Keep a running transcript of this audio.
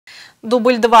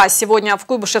Дубль 2. Сегодня в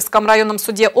Куйбышевском районном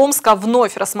суде Омска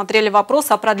вновь рассмотрели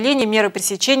вопрос о продлении меры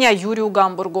пресечения Юрию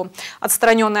Гамбургу.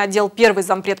 Отстраненный отдел 1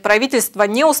 зампред правительства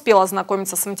не успел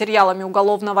ознакомиться с материалами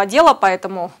уголовного дела,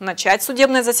 поэтому начать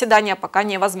судебное заседание пока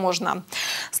невозможно.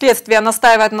 Следствие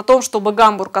настаивает на том, чтобы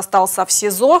Гамбург остался в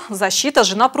СИЗО. Защита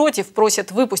же, напротив,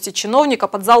 просит выпустить чиновника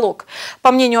под залог.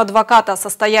 По мнению адвоката,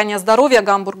 состояние здоровья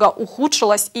Гамбурга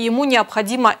ухудшилось, и ему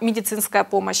необходима медицинская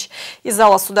помощь. Из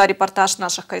зала суда репортаж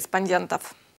наших корреспондентов.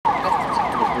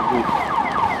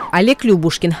 Олег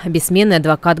Любушкин, бессменный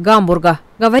адвокат Гамбурга,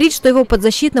 говорит, что его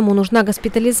подзащитному нужна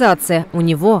госпитализация. У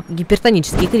него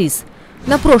гипертонический криз.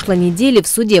 На прошлой неделе в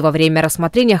суде во время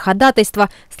рассмотрения ходатайства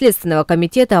Следственного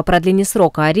комитета о продлении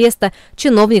срока ареста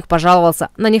чиновник пожаловался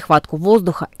на нехватку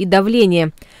воздуха и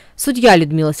давление. Судья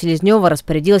Людмила Селезнева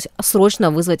распорядилась срочно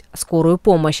вызвать скорую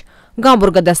помощь.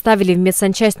 Гамбурга доставили в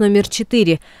медсанчасть номер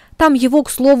 4. Там его,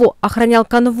 к слову, охранял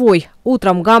конвой.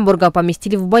 Утром Гамбурга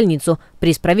поместили в больницу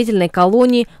при исправительной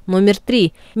колонии номер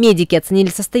 3. Медики оценили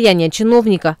состояние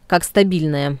чиновника как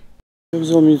стабильное. Я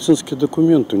взял медицинский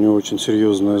документ, у него очень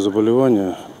серьезное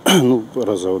заболевание.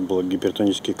 Раз был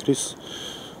гипертонический криз,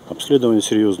 обследование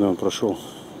серьезное он прошел.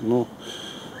 Но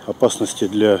опасности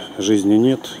для жизни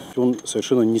нет. Он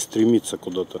совершенно не стремится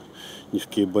куда-то, ни в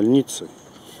какие больницы,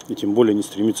 и тем более не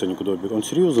стремится никуда убегать. Он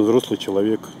серьезный взрослый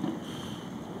человек,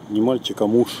 не мальчик, а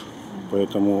муж.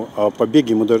 Поэтому о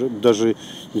побеге мы даже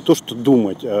не то что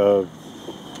думать, а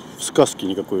в сказке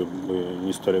никакой бы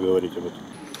не стали говорить об этом.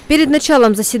 Перед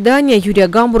началом заседания Юрия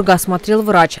Гамбурга осмотрел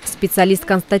врач. Специалист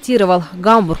констатировал –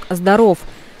 Гамбург здоров.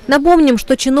 Напомним,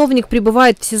 что чиновник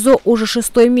пребывает в СИЗО уже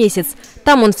 6-й месяц.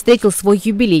 Там он встретил свой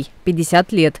юбилей –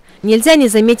 50 лет. Нельзя не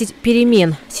заметить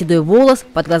перемен. Седой волос,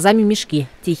 под глазами мешки,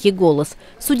 тихий голос.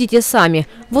 Судите сами.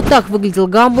 Вот так выглядел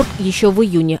Гамбург еще в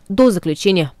июне, до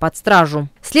заключения под стражу.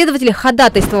 Следователи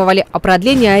ходатайствовали о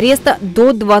продлении ареста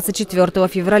до 24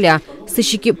 февраля.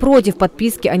 Сыщики против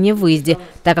подписки о невыезде,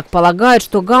 так как полагают,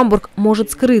 что Гамбург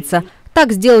может скрыться.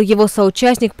 Так сделал его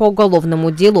соучастник по уголовному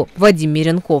делу Вадим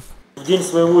Меренков. В день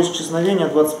своего исчезновения,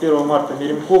 21 марта,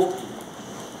 Меренков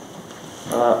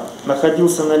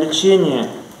находился на лечении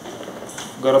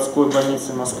в городской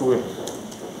больнице Москвы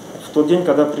в тот день,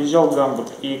 когда приезжал в Гамбург.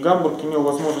 И Гамбург имел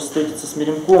возможность встретиться с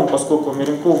Меренковым, поскольку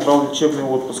Меренков брал лечебный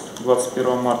отпуск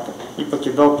 21 марта и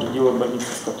покидал пределы больницы,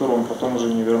 с которого он потом уже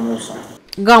не вернулся.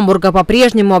 Гамбурга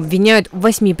по-прежнему обвиняют в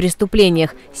 8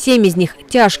 преступлениях, 7 из них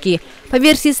тяжкие. По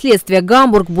версии следствия,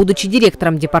 Гамбург, будучи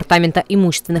директором Департамента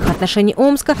имущественных отношений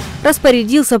Омска,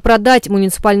 распорядился продать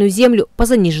муниципальную землю по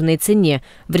заниженной цене.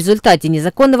 В результате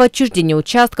незаконного отчуждения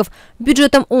участков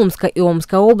бюджетом Омска и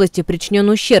Омской области причинен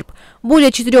ущерб –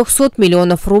 более 400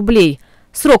 миллионов рублей.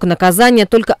 Срок наказания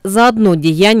только за одно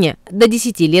деяние – до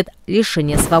 10 лет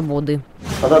лишения свободы.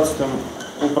 Ходатайством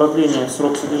о продлении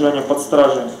срока содержания под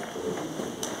стражей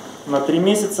на 3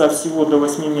 месяца, а всего до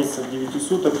 8 месяцев 9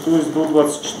 суток, то есть до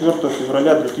 24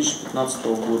 февраля 2015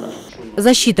 года.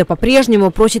 Защита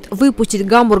по-прежнему просит выпустить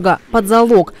Гамбурга под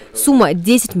залог. Сумма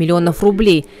 10 миллионов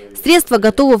рублей. Средства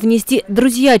готовы внести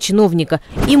друзья чиновника.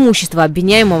 Имущество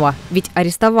обвиняемого ведь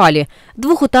арестовали.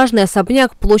 Двухэтажный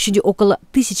особняк площадью около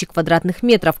 1000 квадратных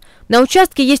метров. На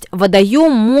участке есть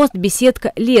водоем, мост,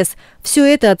 беседка, лес. Все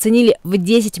это оценили в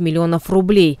 10 миллионов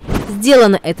рублей.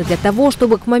 Сделано это для того,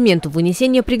 чтобы к моменту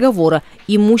вынесения приговора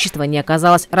имущество не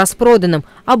оказалось распроданным,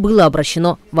 а было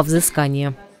обращено во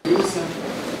взыскание.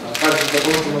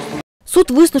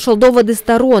 Суд выслушал доводы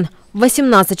сторон. В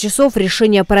 18 часов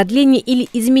решение о продлении или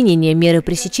изменении меры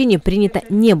пресечения принято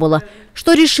не было.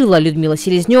 Что решила Людмила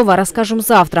Селезнева, расскажем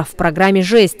завтра в программе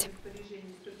 «Жесть».